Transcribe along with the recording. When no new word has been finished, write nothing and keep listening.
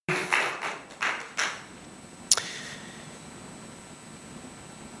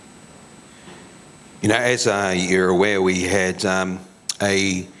You know, as you're aware, we had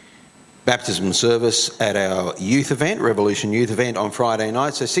a baptism service at our youth event, Revolution Youth Event, on Friday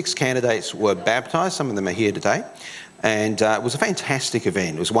night. So 6 candidates were baptised. Some of them are here today. And it was a fantastic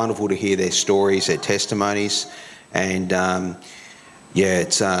event. It was wonderful to hear their stories, their testimonies. And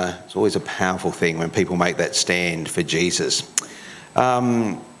it's always a powerful thing when people make that stand for Jesus.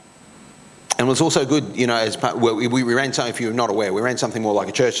 And it was also good, you know, we ran something, if you're not aware, we ran something more like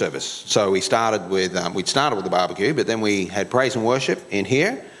a church service. So we started with, the barbecue, but then we had praise and worship in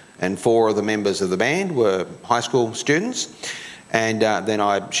here, and 4 of the members of the band were high school students. And then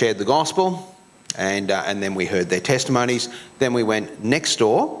I shared the gospel, and then we heard their testimonies. Then we went next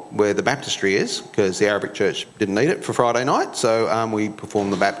door, where the baptistry is, because the Arabic church didn't need it for Friday night. So we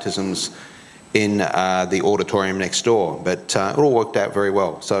performed the baptisms in the auditorium next door. But it all worked out very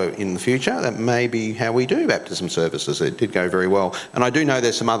well. So in the future, that may be how we do baptism services. It did go very well. And I do know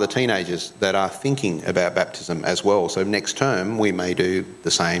there's some other teenagers that are thinking about baptism as well. So next term, we may do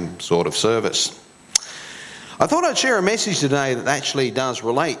the same sort of service. I thought I'd share a message today that actually does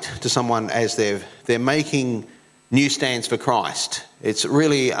relate to someone as they're making new stands for Christ. It's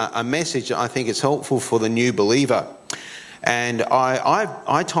really a message that I think is helpful for the new believer. And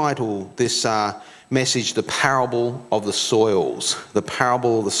I title this message, The Parable of the Soils. The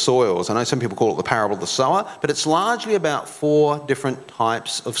Parable of the Soils. I know some people call it the Parable of the Sower, but it's largely about 4 different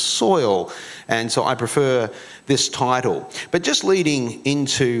types of soil. And so I prefer this title. But just leading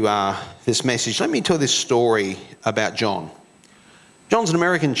into this message, let me tell this story about John. John's an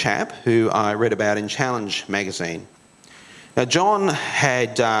American chap who I read about in Challenge magazine. Now, John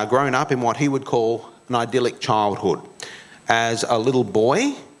had grown up in what he would call an idyllic childhood. As a little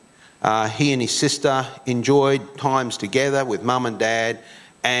boy, he and his sister enjoyed times together with mum and dad,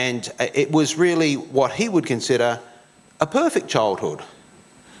 and it was really what he would consider a perfect childhood.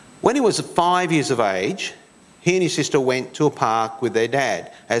 When he was 5 years of age, he and his sister went to a park with their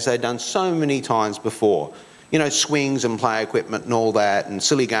dad, as they'd done so many times before. You know, swings and play equipment and all that, and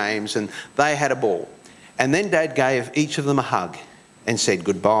silly games, and they had a ball. And then Dad gave each of them a hug and said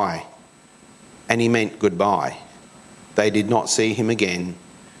goodbye. And he meant goodbye. They did not see him again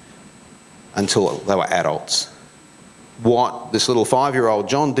until they were adults. What this little 5-year-old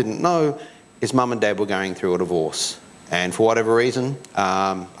John didn't know is mum and dad were going through a divorce. And for whatever reason,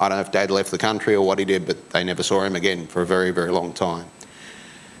 I don't know if Dad left the country or what he did, but they never saw him again for a very, very long time.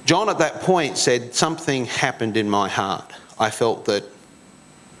 John at that point said, something happened in my heart. I felt that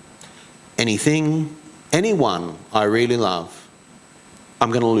anyone I really love, I'm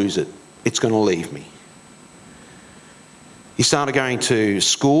going to lose it. It's going to leave me. He started going to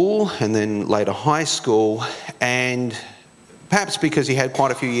school and then later high school, and perhaps because he had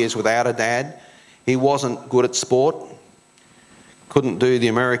quite a few years without a dad, he wasn't good at sport, couldn't do the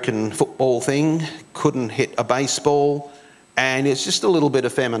American football thing, couldn't hit a baseball, and it's just a little bit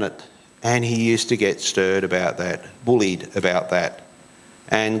effeminate. And he used to get stirred about that, bullied about that,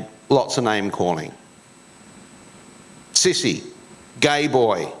 and lots of name calling. Sissy, gay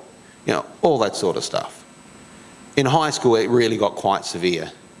boy, you know, all that sort of stuff. In high school, it really got quite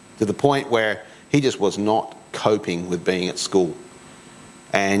severe, to the point where he just was not coping with being at school.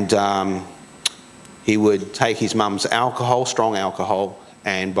 And he would take his mum's alcohol, strong alcohol,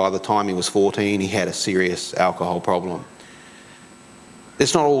 and by the time he was 14, he had a serious alcohol problem.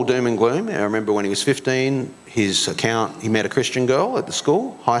 It's not all doom and gloom. I remember when he was 15, he met a Christian girl at the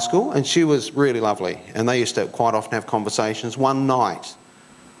school, high school, and she was really lovely. And they used to quite often have conversations. One night,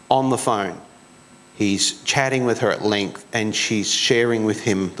 on the phone, he's chatting with her at length, and she's sharing with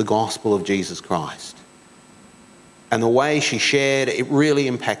him the gospel of Jesus Christ. And the way she shared, it really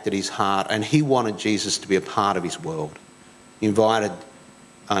impacted his heart, and he wanted Jesus to be a part of his world. He invited,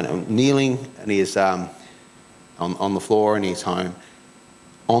 kneeling, and he is on the floor in his home,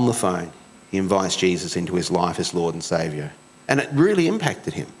 on the phone, he invites Jesus into his life as Lord and Saviour. And it really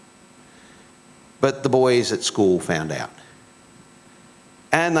impacted him. But the boys at school found out.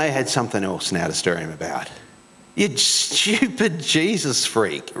 And they had something else now to stir him about. You stupid Jesus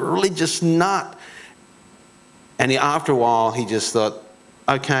freak, religious nut. And after a while, he just thought,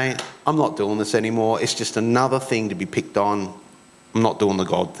 okay, I'm not doing this anymore. It's just another thing to be picked on. I'm not doing the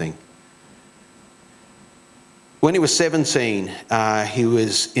God thing. When he was 17, he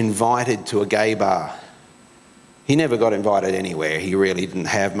was invited to a gay bar. He never got invited anywhere. He really didn't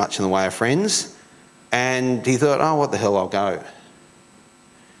have much in the way of friends. And he thought, oh, what the hell, I'll go.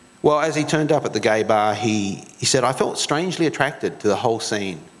 Well, as he turned up at the gay bar, he said, I felt strangely attracted to the whole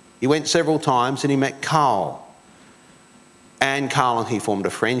scene. He went several times and he met Carl. And Carl and he formed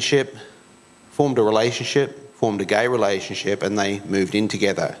a friendship, formed a relationship, formed a gay relationship, and they moved in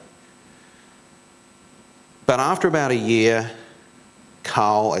together. But after about a year,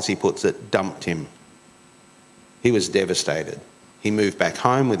 Carl, as he puts it, dumped him. He was devastated. He moved back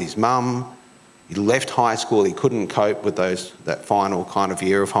home with his mum. He left high school. He couldn't cope with that final kind of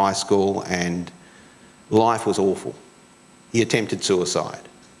year of high school, and life was awful. He attempted suicide.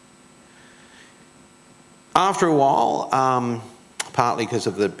 After a while, partly because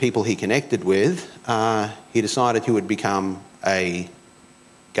of the people he connected with, he decided he would become a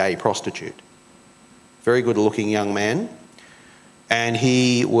gay prostitute. Very good-looking young man. And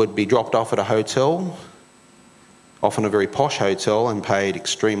he would be dropped off at a hotel, often a very posh hotel, and paid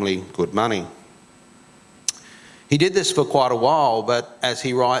extremely good money. He did this for quite a while, but as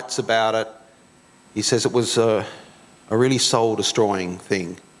he writes about it, he says it was a really soul-destroying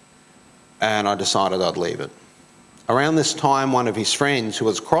thing, and I decided I'd leave it. Around this time, one of his friends, who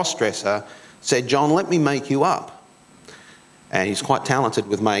was a cross-dresser, said, "John, let me make you up." And he's quite talented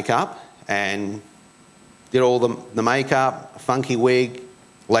with makeup, and did all the makeup, a funky wig,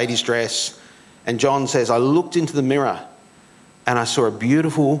 lady's dress. And John says, "I looked into the mirror and I saw a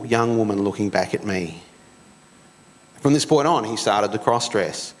beautiful young woman looking back at me." From this point on, he started to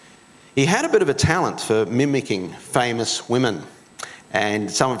cross-dress. He had a bit of a talent for mimicking famous women.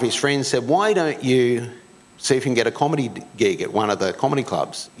 And some of his friends said, "Why don't you see if you can get a comedy gig at one of the comedy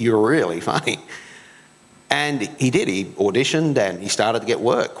clubs? You're really funny." And he did. He auditioned and he started to get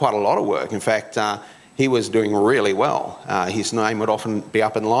work, quite a lot of work. In fact, he was doing really well. His name would often be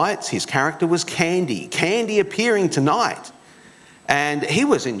up in lights. His character was Candy. Candy appearing tonight. And he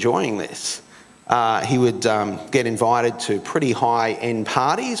was enjoying this. He would get invited to pretty high-end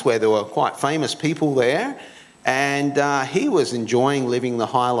parties where there were quite famous people there. And he was enjoying living the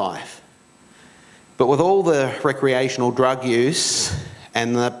high life. But with all the recreational drug use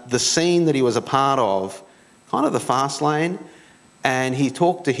and the scene that he was a part of, kind of the fast lane, and he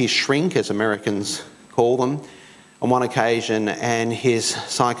talked to his shrink, as Americans call them, on one occasion, and his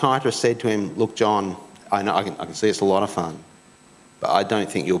psychiatrist said to him, "Look, John, I know I can see it's a lot of fun, but I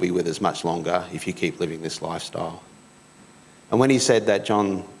don't think you'll be with us much longer if you keep living this lifestyle." And when he said that,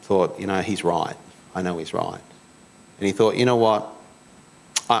 John thought, he's right. I know he's right. And he thought, you know what?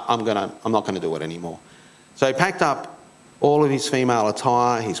 I'm not going to do it anymore. So he packed up all of his female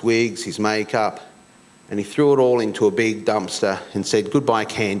attire, his wigs, his makeup, and he threw it all into a big dumpster and said, "Goodbye,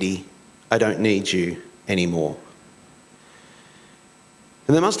 Candy. I don't need you anymore."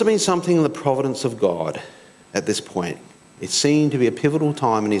 And there must have been something in the providence of God at this point. It seemed to be a pivotal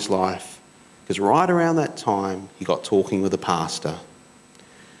time in his life, because right around that time, he got talking with a pastor.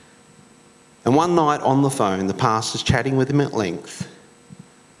 And one night on the phone, the pastor's chatting with him at length,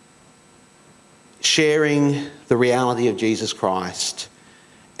 sharing the reality of Jesus Christ.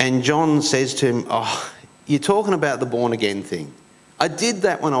 And John says to him, "Oh, you're talking about the born-again thing. I did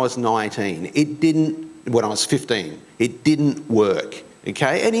that when I was 19. It didn't, when I was 15. It didn't work.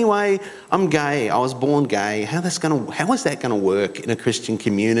 Okay? Anyway, I'm gay. I was born gay. How is that going to work in a Christian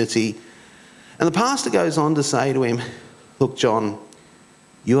community?" And the pastor goes on to say to him, "Look, John,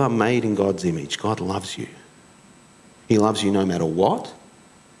 you are made in God's image. God loves you. He loves you no matter what.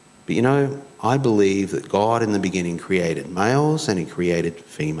 But I believe that God in the beginning created males and he created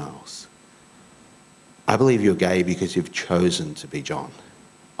females. I believe you're gay because you've chosen to be John.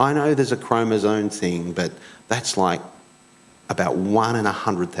 I know there's a chromosome thing, but that's like about 1 in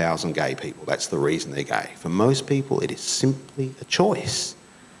 100,000 gay people. That's the reason they're gay. For most people, it is simply a choice."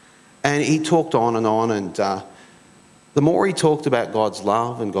 And he talked on, and the more he talked about God's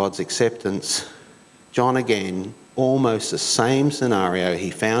love and God's acceptance, John again, almost the same scenario.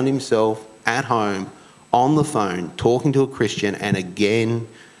 He found himself at home on the phone talking to a Christian, and again,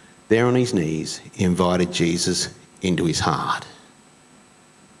 there on his knees, he invited Jesus into his heart.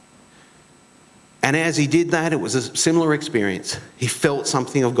 And as he did that, it was a similar experience. He felt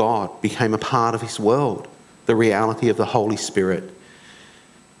something of God, became a part of his world, the reality of the Holy Spirit.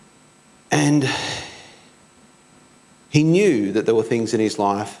 And he knew that there were things in his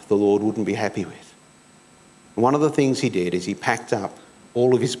life the Lord wouldn't be happy with. One of the things he did is he packed up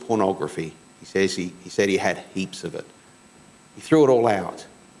all of his pornography. He said he had heaps of it. He threw it all out.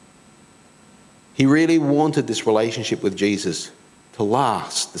 He really wanted this relationship with Jesus to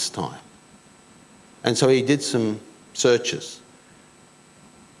last this time. And so he did some searches.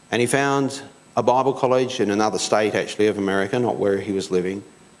 And he found a Bible college in another state, actually, of America, not where he was living.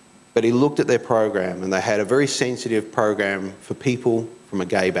 But he looked at their program, and they had a very sensitive program for people from a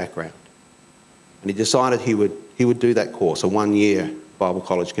gay background. And he decided he would do that course, a 1-year Bible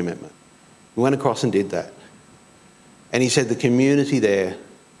college commitment. He went across and did that. And he said the community there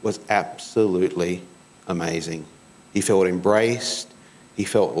was absolutely amazing. He felt embraced. He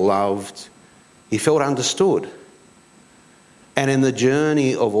felt loved. He felt understood. And in the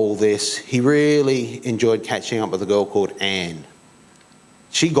journey of all this, he really enjoyed catching up with a girl called Anne.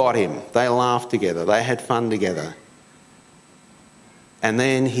 She got him. They laughed together. They had fun together. And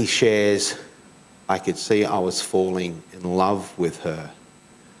then he shares, I could see I was falling in love with her.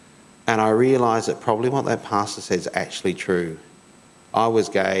 And I realised that probably what that pastor said is actually true. I was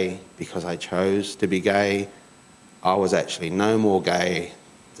gay because I chose to be gay. I was actually no more gay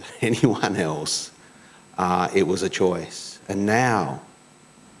than anyone else. It was a choice. And now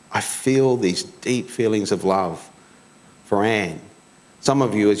I feel these deep feelings of love for Anne. Some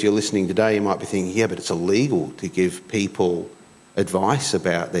of you, as you're listening today, you might be thinking, yeah, but it's illegal to give people advice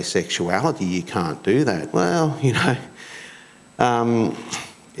about their sexuality. You can't do that. Well, you know,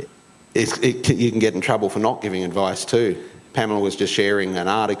 you can get in trouble for not giving advice too. Pamela was just sharing an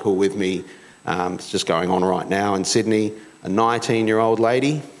article with me. It's just going on right now in Sydney. A 19-year-old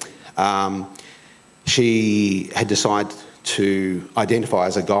lady, she had decided to identify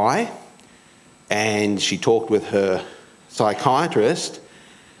as a guy, and she talked with her psychiatrist,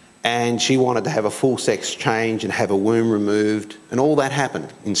 and she wanted to have a full sex change and have a womb removed, and all that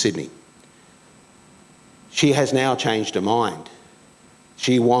happened in Sydney. She has now changed her mind.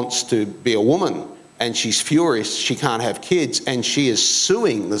 She wants to be a woman, and she's furious she can't have kids, and she is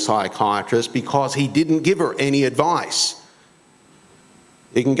suing the psychiatrist because he didn't give her any advice.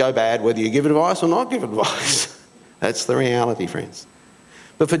 It can go bad whether you give advice or not give advice. That's the reality, friends.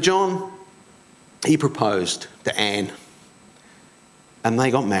 But for John, he proposed to Anne, and they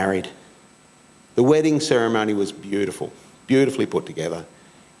got married. The wedding ceremony was beautiful, beautifully put together.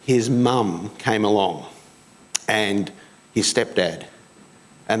 His mum came along and his stepdad,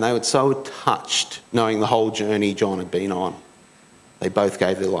 and they were so touched knowing the whole journey John had been on. They both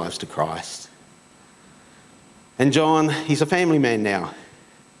gave their lives to Christ. And John, he's a family man now,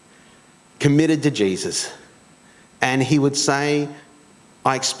 committed to Jesus. And he would say,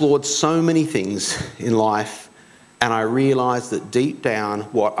 I explored so many things in life, and I realised that deep down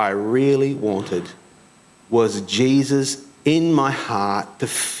what I really wanted was Jesus in my heart to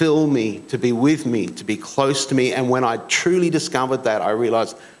fill me, to be with me, to be close to me. And when I truly discovered that, I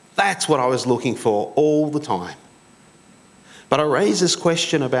realised that's what I was looking for all the time. But I raise this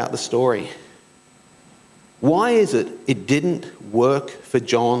question about the story. Why is it didn't work for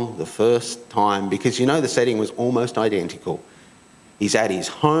John the first time? Because you know the setting was almost identical. He's at his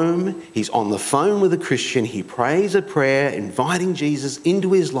home, he's on the phone with a Christian, he prays a prayer inviting Jesus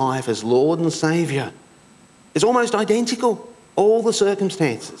into his life as Lord and Saviour. It's almost identical, all the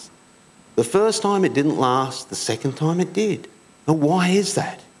circumstances. The first time it didn't last, the second time it did. And why is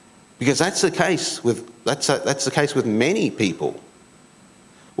that? Because that's the case with many people.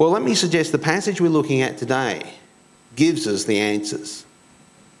 Well, let me suggest the passage we're looking at today gives us the answers.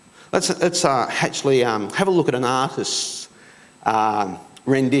 Let's actually have a look at an artist's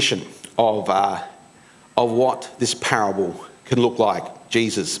rendition of what this parable could look like,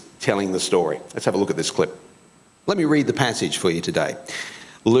 Jesus telling the story. Let's have a look at this clip. Let me read the passage for you today.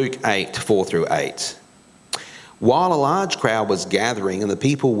 Luke 8, 4 through 8. While a large crowd was gathering and the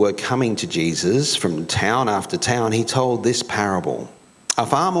people were coming to Jesus from town after town, he told this parable. A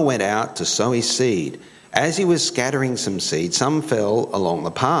farmer went out to sow his seed. As he was scattering some seed, some fell along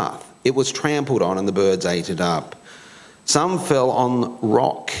the path. It was trampled on and the birds ate it up. Some fell on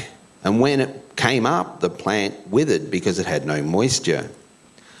rock, and when it came up, the plant withered because it had no moisture.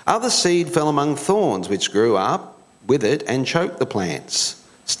 Other seed fell among thorns, which grew up, withered, and choked the plants.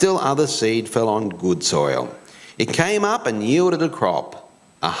 Still other seed fell on good soil. It came up and yielded a crop,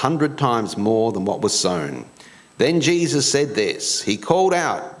 100 times more than what was sown. Then Jesus said this. He called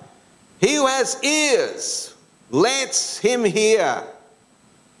out, "He who has ears, let him hear."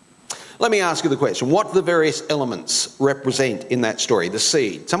 Let me ask you the question. What do the various elements represent in that story? The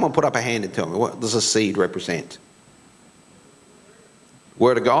seed. Someone put up a hand and tell me, what does a seed represent?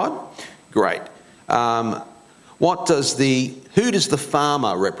 Word of God? Great. Who does the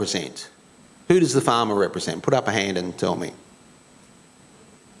farmer represent? Who does the farmer represent? Put up a hand and tell me.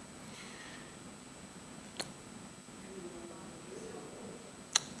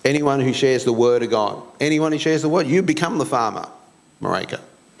 Anyone who shares the word of God. Anyone who shares the word. You become the farmer, Marika.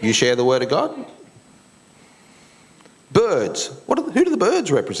 You share the word of God. Birds. Who do the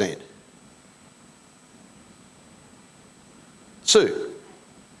birds represent? Sue.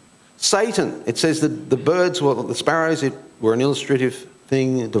 Satan. It says that the birds, the sparrows, were an illustrative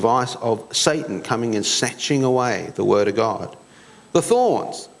thing, a device of Satan coming and snatching away the word of God. The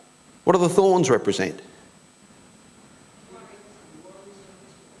thorns. What do the thorns represent?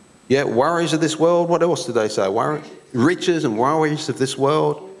 Yeah, worries of this world. What else did they say? Riches and worries of this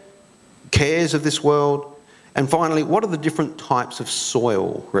world. cares of this world. And finally, what do the different types of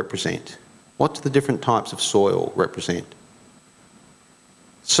soil represent? What do the different types of soil represent?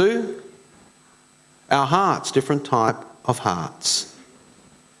 Sue? Our hearts, different type of hearts.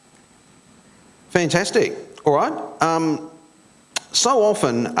 Fantastic. All right. So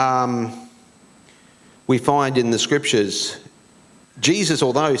often we find in the scriptures, Jesus,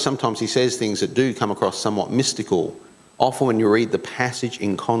 although sometimes he says things that do come across somewhat mystical, often when you read the passage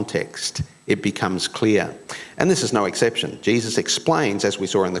in context, it becomes clear. And this is no exception. Jesus explains, as we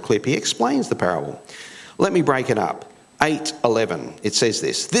saw in the clip, he explains the parable. Let me break it up. 8:11, it says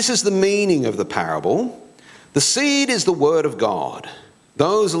this. This is the meaning of the parable. The seed is the word of God.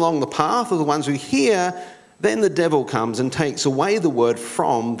 Those along the path are the ones who hear. Then the devil comes and takes away the word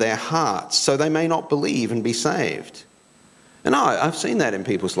from their hearts, so they may not believe and be saved. And I've seen that in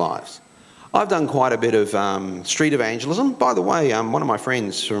people's lives. I've done quite a bit of street evangelism. By the way, one of my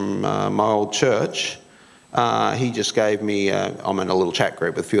friends from my old church, he just gave me, I'm in a little chat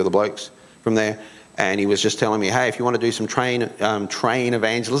group with a few of the blokes from there, and he was just telling me, hey, if you want to do some train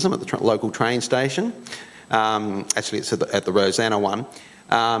evangelism at the local train station, actually it's at the Rosanna one,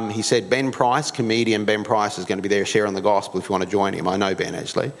 he said Ben Price, comedian Ben Price, is going to be there sharing the gospel if you want to join him. I know Ben,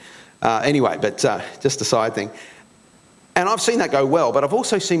 actually. Anyway, but just a side thing. And I've seen that go well, but I've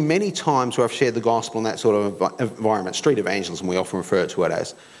also seen many times where I've shared the gospel in that sort of environment, street evangelism we often refer to it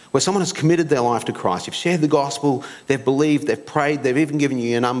as, where someone has committed their life to Christ. You've shared the gospel, they've believed, they've prayed, they've even given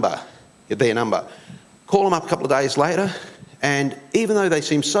you their number. Call them up a couple of days later, and even though they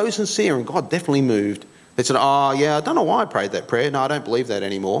seem so sincere and God definitely moved, they said, oh yeah, I don't know why I prayed that prayer. No, I don't believe that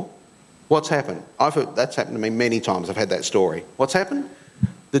anymore. What's happened? That's happened to me many times. I've had that story. What's happened?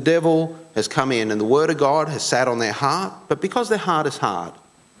 The devil has come in and the word of God has sat on their heart, but because their heart is hard,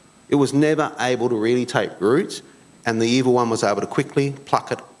 it was never able to really take root, and the evil one was able to quickly pluck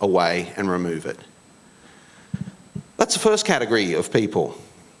it away and remove it. That's the first category of people.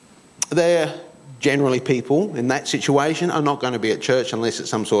 They're generally people in that situation are not going to be at church unless it's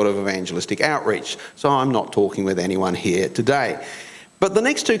some sort of evangelistic outreach. So I'm not talking with anyone here today. But the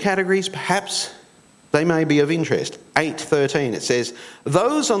next two categories, perhaps they may be of interest. 8:13, it says,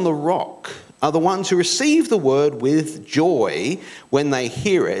 those on the rock are the ones who receive the word with joy when they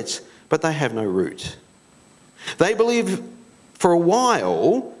hear it, but they have no root. They believe for a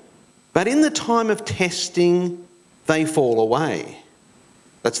while, but in the time of testing, they fall away.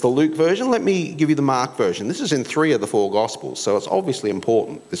 That's the Luke version. Let me give you the Mark version. This is in 3 of the 4 Gospels, so it's obviously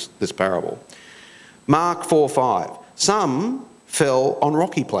important, this parable. Mark 4:5. Some fell on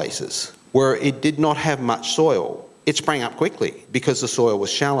rocky places where it did not have much soil. It sprang up quickly because the soil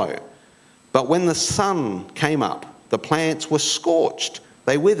was shallow. But when the sun came up, the plants were scorched.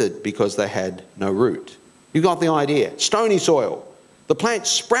 They withered because they had no root. You got the idea. Stony soil. The plant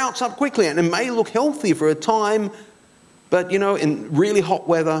sprouts up quickly and it may look healthy for a time, but in really hot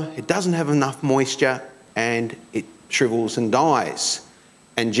weather, it doesn't have enough moisture and it shrivels and dies.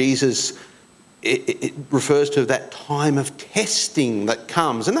 And Jesus, it refers to that time of testing that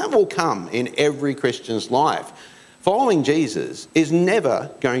comes, and that will come in every Christian's life. Following Jesus is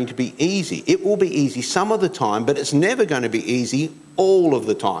never going to be easy. It will be easy some of the time, but it's never going to be easy all of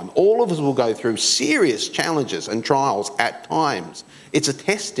the time. All of us will go through serious challenges and trials at times. It's a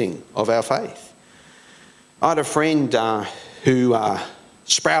testing of our faith. I had a friend who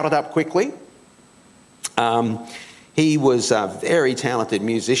sprouted up quickly. He was a very talented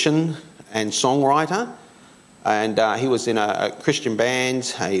musician and songwriter, and he was in a Christian band.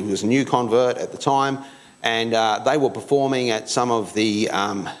 He was a new convert at the time, and they were performing at some of the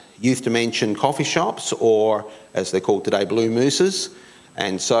Youth Dimension coffee shops, or as they're called today, Blue Mooses.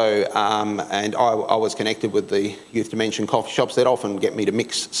 And so, and I was connected with the Youth Dimension coffee shops. They'd often get me to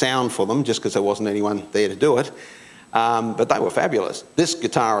mix sound for them just because there wasn't anyone there to do it. But they were fabulous. This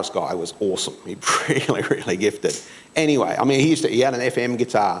guitarist guy was awesome. He really, really gifted. Anyway, I mean, he had an FM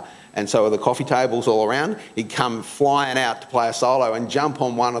guitar, and so the coffee tables all around, he'd come flying out to play a solo and jump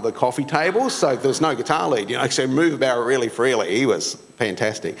on one of the coffee tables, so there was no guitar lead, so move about really freely. He was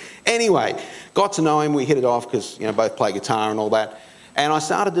fantastic. Anyway, got to know him. We hit it off because, both play guitar and all that. And I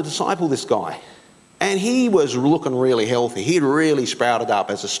started to disciple this guy. And he was looking really healthy. He'd really sprouted up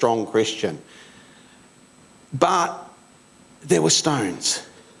as a strong Christian. But there were stones.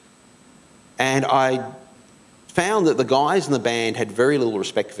 And I found that the guys in the band had very little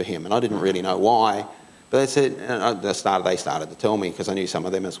respect for him, and I didn't really know why. But they said, they started to tell me, because I knew some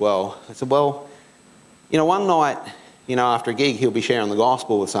of them as well. They said, well, one night, after a gig, he'll be sharing the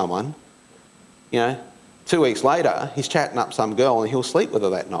gospel with someone. 2 weeks later, he's chatting up some girl and he'll sleep with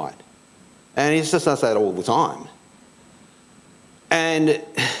her that night. And he just does that all the time. And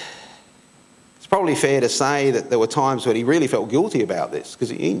probably fair to say that there were times when he really felt guilty about this, because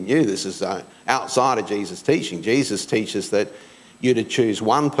he knew this is outside of Jesus' teaching. Jesus teaches that you're to choose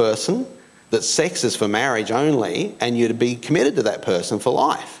one person, that sex is for marriage only, and you're to be committed to that person for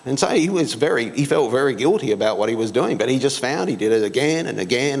life. And so he felt very guilty about what he was doing, but he just found he did it again and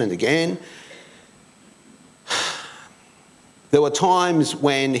again and again. There were times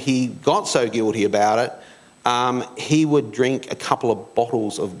when he got so guilty about it, he would drink a couple of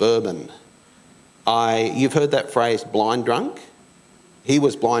bottles of bourbon. You've heard that phrase, blind drunk? He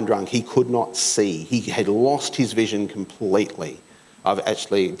was blind drunk. He could not see. He had lost his vision completely. I've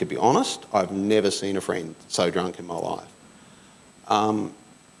actually, to be honest, I've never seen a friend so drunk in my life.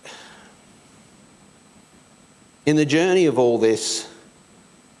 In the journey of all this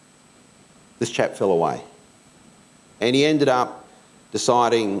chap fell away. And he ended up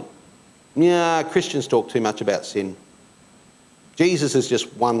deciding, Christians talk too much about sin. Jesus is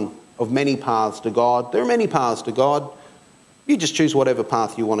just one of many paths to God. There are many paths to God. You just choose whatever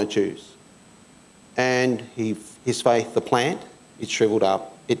path you want to choose. And his faith, the plant, it shriveled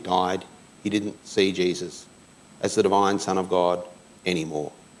up, it died. He didn't see Jesus as the divine Son of God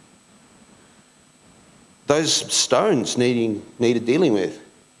anymore. Those stones needed dealing with.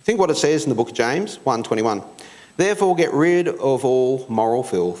 Think what it says in the book of James 1:21. Therefore get rid of all moral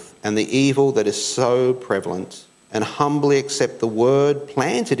filth and the evil that is so prevalent, and humbly accept the word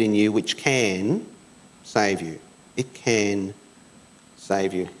planted in you, which can save you. It can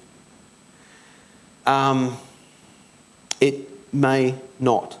save you. It may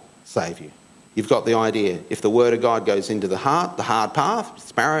not save you. You've got the idea. If the word of God goes into the hard path,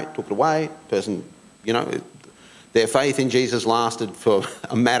 sparrow it, took it away, person, their faith in Jesus lasted for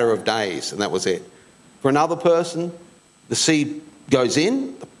a matter of days, and that was it. For another person, the seed goes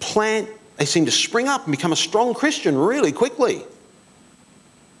in, the plant, they seem to spring up and become a strong Christian really quickly.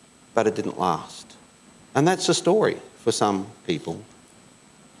 But it didn't last. And that's the story for some people.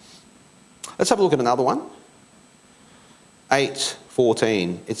 Let's have a look at another one.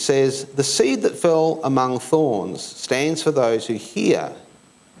 8:14. It says, the seed that fell among thorns stands for those who hear,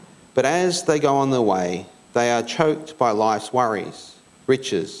 but as they go on their way, they are choked by life's worries,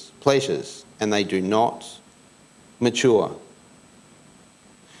 riches, pleasures, and they do not mature.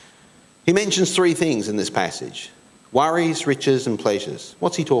 He mentions three things in this passage: worries, riches, and pleasures.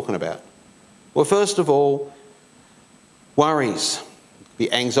 What's he talking about? Well, first of all, worries,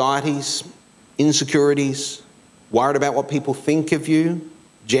 the anxieties, insecurities, worried about what people think of you,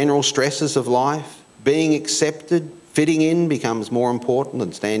 general stresses of life, being accepted, fitting in becomes more important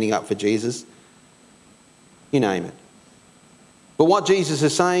than standing up for Jesus. You name it. But what Jesus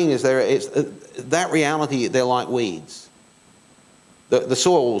is saying is that reality, they're like weeds. The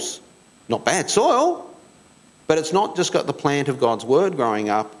soil's not bad soil, but it's not just got the plant of God's word growing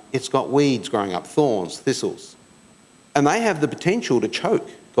up, it's got weeds growing up, thorns, thistles. And they have the potential to choke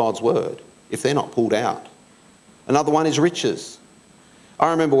God's word if they're not pulled out. Another one is riches. I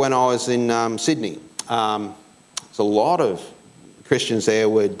remember when I was in Sydney, there's a lot of Christians there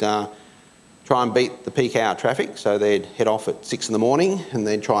would try and beat the peak hour traffic, so they'd head off at 6 in the morning and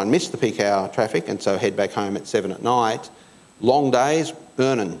then try and miss the peak hour traffic, and so head back home at 7 at night. Long days,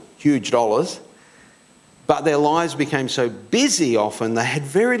 earning huge dollars, but their lives became so busy often they had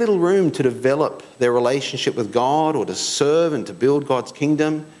very little room to develop their relationship with God or to serve and to build God's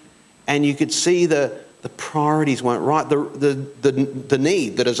kingdom. And you could see the priorities weren't right. The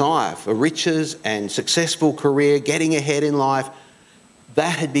need, the desire for riches and successful career, getting ahead in life,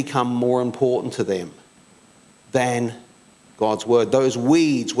 that had become more important to them than God's word. Those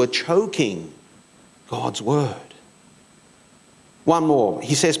weeds were choking God's word. One more.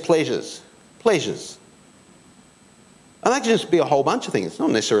 He says pleasures. Pleasures. And that can just be a whole bunch of things. It's not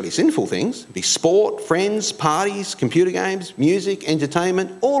necessarily sinful things. It can be sport, friends, parties, computer games, music,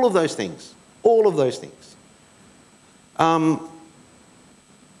 entertainment, all of those things. All of those things. None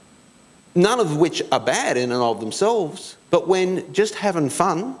of which are bad in and of themselves, but when just having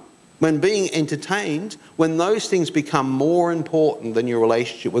fun, when being entertained, when those things become more important than your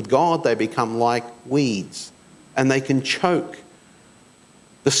relationship with God, they become like weeds and they can choke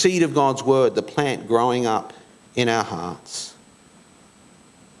the seed of God's word, the plant growing up in our hearts.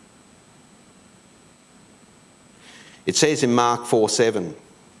 It says in Mark 4:7,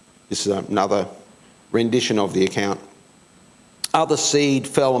 this is another rendition of the account. Other seed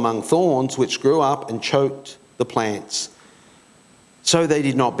fell among thorns, which grew up and choked the plants. So they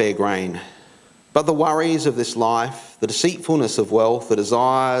did not bear grain. But the worries of this life, the deceitfulness of wealth, the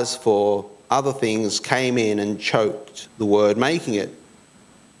desires for other things came in and choked the word, making it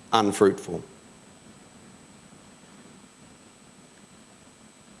unfruitful.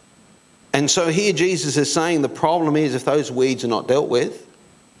 And so here Jesus is saying the problem is if those weeds are not dealt with,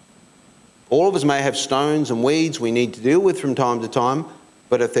 all of us may have stones and weeds we need to deal with from time to time,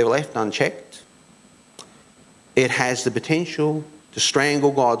 but if they're left unchecked, it has the potential to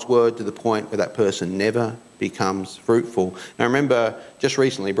strangle God's word to the point where that person never becomes fruitful. Now remember, just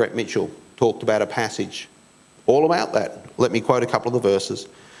recently Brett Mitchell talked about a passage all about that. Let me quote a couple of the verses.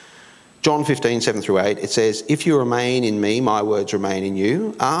 John 15, 7 through 8, it says, "If you remain in me, my words remain in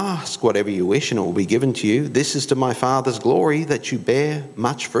you. Ask whatever you wish and it will be given to you. This is to my Father's glory that you bear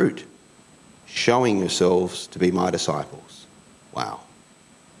much fruit, showing yourselves to be my disciples." Wow.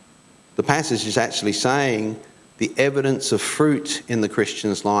 The passage is actually saying the evidence of fruit in the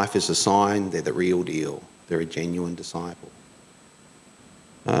Christian's life is a sign they're the real deal. They're a genuine disciple.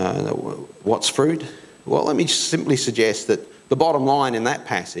 What's fruit? Well, let me simply suggest that the bottom line in that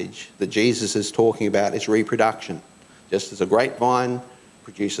passage that Jesus is talking about is reproduction. Just as a grapevine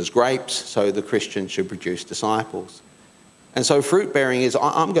produces grapes, so the Christian should produce disciples. And so fruit bearing is,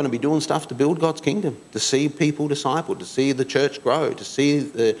 I'm going to be doing stuff to build God's kingdom, to see people discipled, to see the church grow, to see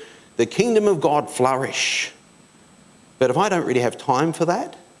the kingdom of God flourish. But if I don't really have time for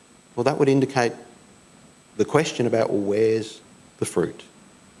that, well, that would indicate the question about, well, where's the fruit?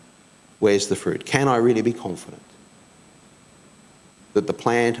 Where's the fruit? Can I really be confident that the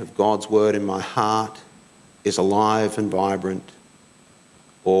plant of God's word in my heart is alive and vibrant,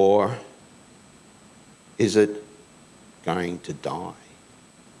 or is it going to die?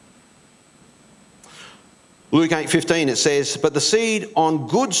 Luke 8:15, it says, "But the seed on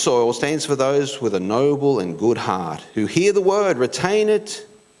good soil stands for those with a noble and good heart, who hear the word, retain it,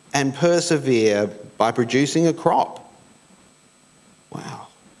 and persevere by producing a crop." Wow.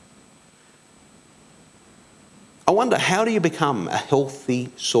 I wonder, how do you become a healthy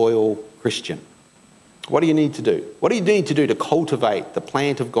soil Christian? What do you need to do? What do you need to do to cultivate the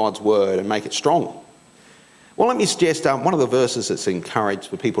plant of God's word and make it strong? Well, let me suggest one of the verses that's encouraged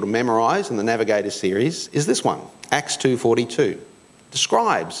for people to memorise in the Navigator series is this one. Acts 2:42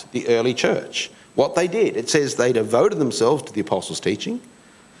 describes the early church, what they did. It says they devoted themselves to the apostles' teaching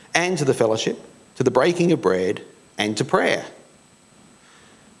and to the fellowship, to the breaking of bread and to prayer.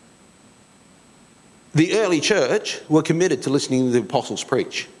 The early church were committed to listening to the apostles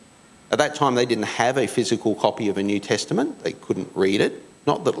preach. At that time, they didn't have a physical copy of a New Testament. They couldn't read it.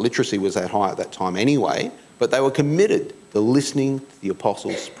 Not that literacy was that high at that time anyway, but they were committed to listening to the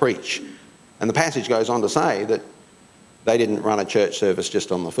apostles preach. And the passage goes on to say that they didn't run a church service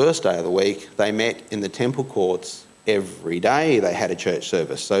just on the first day of the week. They met in the temple courts every day. They had a church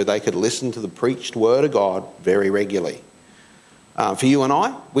service so they could listen to the preached word of God very regularly. For you and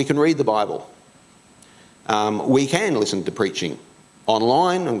I, we can read the Bible. We can listen to preaching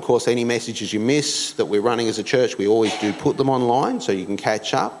online. And of course, any messages you miss that we're running as a church, we always do put them online so you can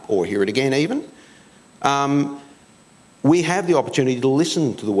catch up or hear it again even. We have the opportunity to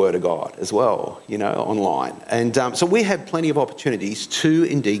listen to the word of God as well, online. And so we have plenty of opportunities to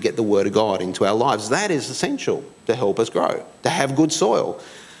indeed get the word of God into our lives. That is essential to help us grow, to have good soil.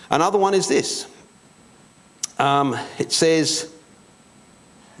 Another one is this. It says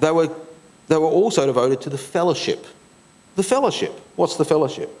they were also devoted to the fellowship. The fellowship. What's the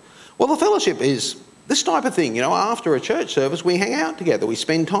fellowship? Well, the fellowship is this type of thing. After a church service, we hang out together. We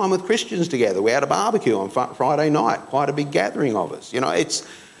spend time with Christians together. We had a barbecue on Friday night, quite a big gathering of us.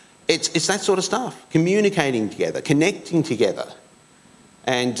 It's that sort of stuff. Communicating together, connecting together.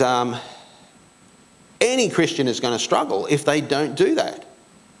 And any Christian is going to struggle if they don't do that.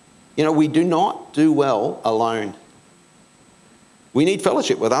 We do not do well alone. We need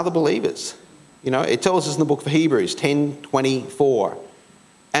fellowship with other believers. It tells us in the book of Hebrews 10:24,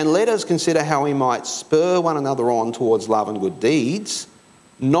 "And let us consider how we might spur one another on towards love and good deeds,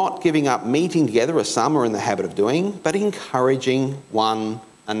 not giving up meeting together as some are in the habit of doing, but encouraging one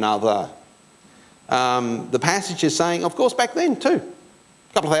another." The passage is saying, of course, back then too,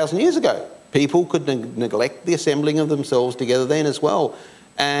 a couple of thousand years ago, people could neglect the assembling of themselves together then as well.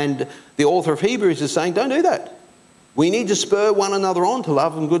 And the author of Hebrews is saying, don't do that. We need to spur one another on to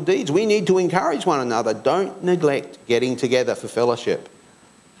love and good deeds. We need to encourage one another. Don't neglect getting together for fellowship.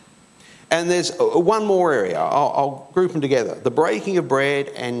 And there's one more area. I'll group them together. The breaking of bread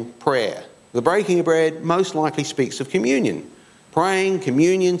and prayer. The breaking of bread most likely speaks of communion. Praying,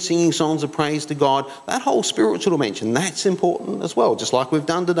 communion, singing songs of praise to God. That whole spiritual dimension, that's important as well, just like we've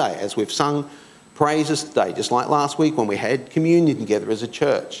done today, as we've sung praises today, just like last week when we had communion together as a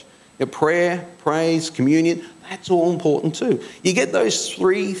church. Prayer, praise, communion, that's all important too. You get those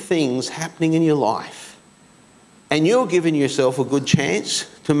three things happening in your life, and you're giving yourself a good chance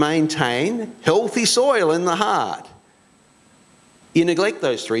to maintain healthy soil in the heart. You neglect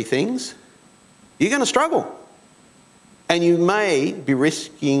those three things, you're going to struggle. And you may be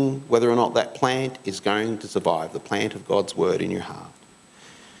risking whether or not that plant is going to survive, the plant of God's word in your heart.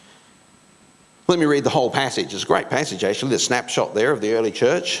 Let me read the whole passage. It's a great passage, actually. There's a snapshot there of the early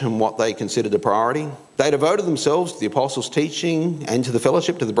church and what they considered a priority. They devoted themselves to the apostles' teaching and to the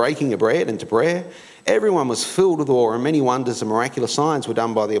fellowship, to the breaking of bread and to prayer. Everyone was filled with awe, and many wonders and miraculous signs were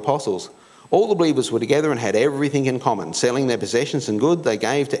done by the apostles. All the believers were together and had everything in common. Selling their possessions and goods, they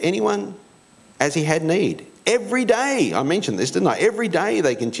gave to anyone as he had need. Every day, I mentioned this, didn't I? Every day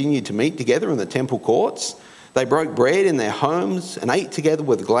they continued to meet together in the temple courts. They broke bread in their homes and ate together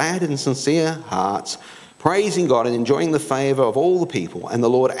with glad and sincere hearts, praising God and enjoying the favour of all the people. And the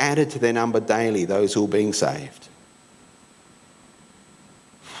Lord added to their number daily those who were being saved.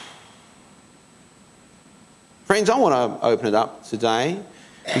 Friends, I want to open it up today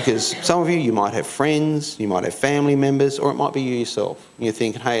because some of you might have friends, you might have family members, or it might be you yourself. And you're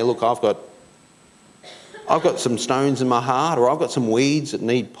thinking, hey, look, I've got some stones in my heart, or I've got some weeds that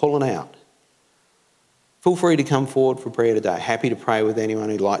need pulling out. Feel free to come forward for prayer today. Happy to pray with anyone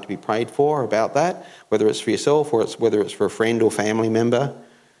who'd like to be prayed for about that, whether it's for yourself or whether it's for a friend or family member.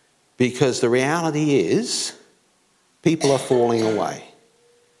 Because the reality is, people are falling away.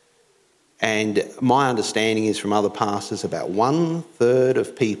 And my understanding is from other pastors, about 1/3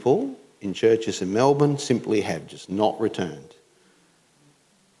 of people in churches in Melbourne simply have just not returned.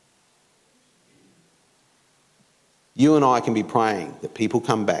 You and I can be praying that people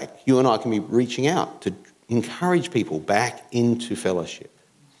come back. You and I can be reaching out to encourage people back into fellowship.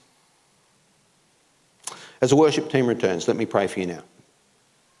 As the worship team returns, let me pray for you now.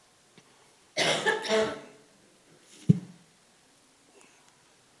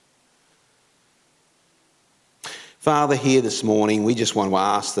 Father, here this morning, we just want to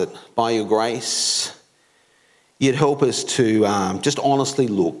ask that by your grace, you'd help us to just honestly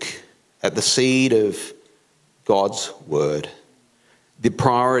look at the seed of God's word, the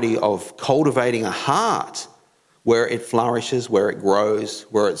priority of cultivating a heart where it flourishes, where it grows,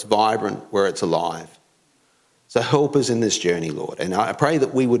 where it's vibrant, where it's alive. So help us in this journey, Lord. And I pray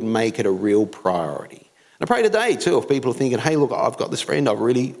that we would make it a real priority. And I pray today too, if people are thinking, hey, look, I've got this friend, I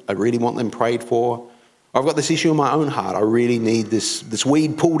really want them prayed for. I've got this issue in my own heart. I really need this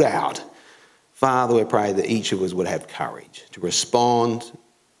weed pulled out. Father, we pray that each of us would have courage to respond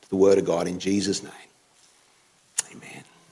to the word of God in Jesus' name. Amen.